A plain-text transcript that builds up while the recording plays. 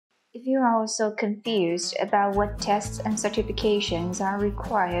If you are also confused about what tests and certifications are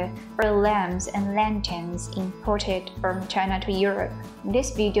required for lamps and lanterns imported from China to Europe,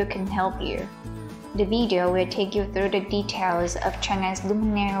 this video can help you. The video will take you through the details of China's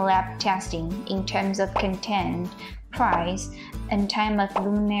luminaire lab testing in terms of content, price, and time of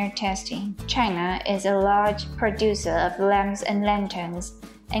luminaire testing. China is a large producer of lamps and lanterns,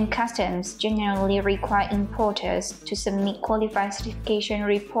 and customs generally require importers to submit qualified certification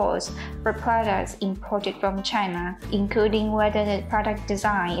reports for products imported from China, including whether the product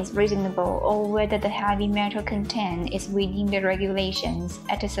design is reasonable or whether the heavy metal content is within the regulations,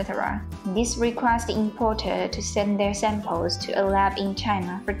 etc. This requires the importer to send their samples to a lab in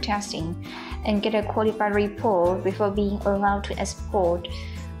China for testing and get a qualified report before being allowed to export.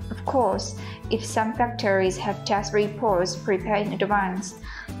 Of course, if some factories have test reports prepared in advance,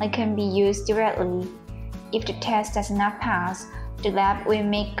 they can be used directly. If the test does not pass, the lab will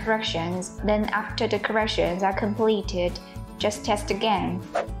make corrections. Then after the corrections are completed, just test again.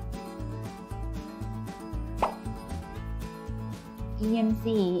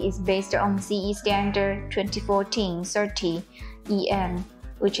 EMC is based on CE standard 2014-30 EM,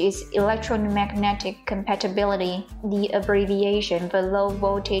 which is electromagnetic compatibility, the abbreviation for Low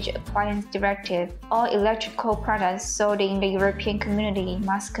Voltage Appliance Directive. All electrical products sold in the European Community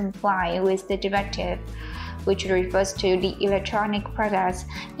must comply with the directive, which refers to the electronic products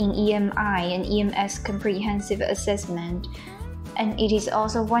in EMI and EMS comprehensive assessment, and it is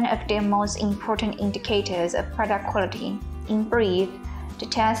also one of the most important indicators of product quality. In brief, the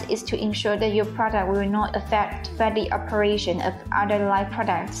test is to ensure that your product will not affect the operation of other live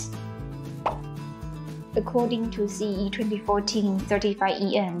products. According to CE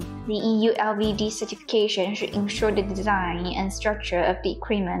 2014-35 EM, the EU LVD certification should ensure the design and structure of the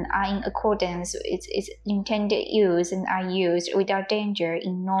equipment are in accordance with its intended use and are used without danger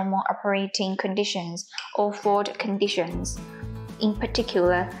in normal operating conditions or fault conditions. In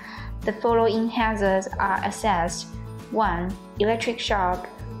particular, the following hazards are assessed: 1. Electric shock.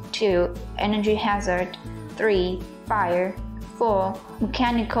 2. Energy hazard. 3. Fire. 4.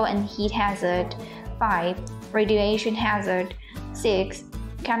 Mechanical and heat hazard. 5. Radiation hazard. 6.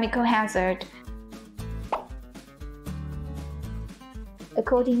 Chemical hazard.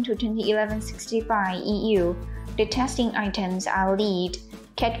 According to 2011-65 EU, the testing items are lead,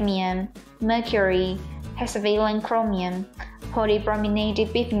 cadmium, mercury, hexavalent chromium,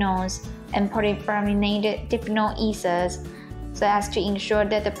 polybrominated biphenyls, and polybrominated diphenyl ethers, so as to ensure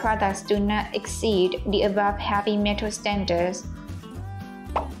that the products do not exceed the above heavy metal standards.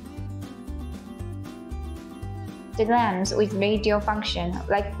 The lamps with radio function,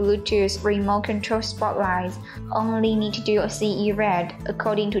 like Bluetooth remote control spotlights, only need to do a CE Red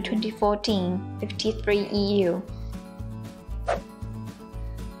according to 2014-53 EU.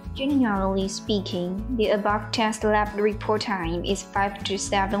 Generally speaking, the above test lab report time is 5 to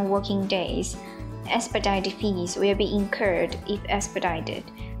 7 working days. Expedited fees will be incurred if expedited.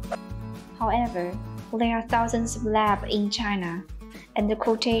 However, there are thousands of labs in China, and the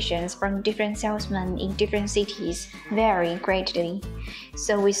quotations from different salesmen in different cities vary greatly,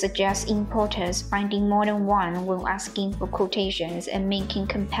 so we suggest importers finding more than one when asking for quotations and making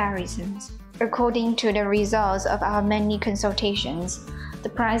comparisons. According to the results of our many consultations, the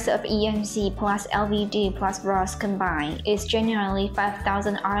price of EMC plus LVD plus RoHS combined is generally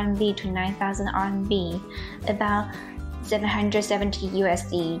 5,000 RMB to 9,000 RMB, about 770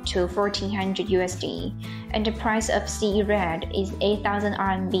 USD to 1,400 USD, and the price of CE Red is 8,000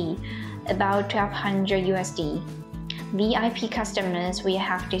 RMB, about 1,200 USD. VIP customers will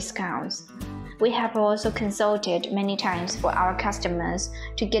have discounts. We have also consulted many times for our customers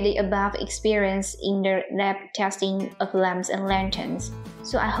to get the above experience in the lab testing of lamps and lanterns,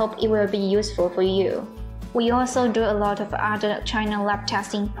 so I hope it will be useful for you. We also do a lot of other China lab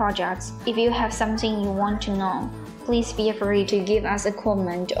testing projects. If you have something you want to know, please feel free to give us a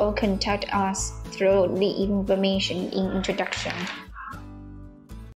comment or contact us through the information in introduction.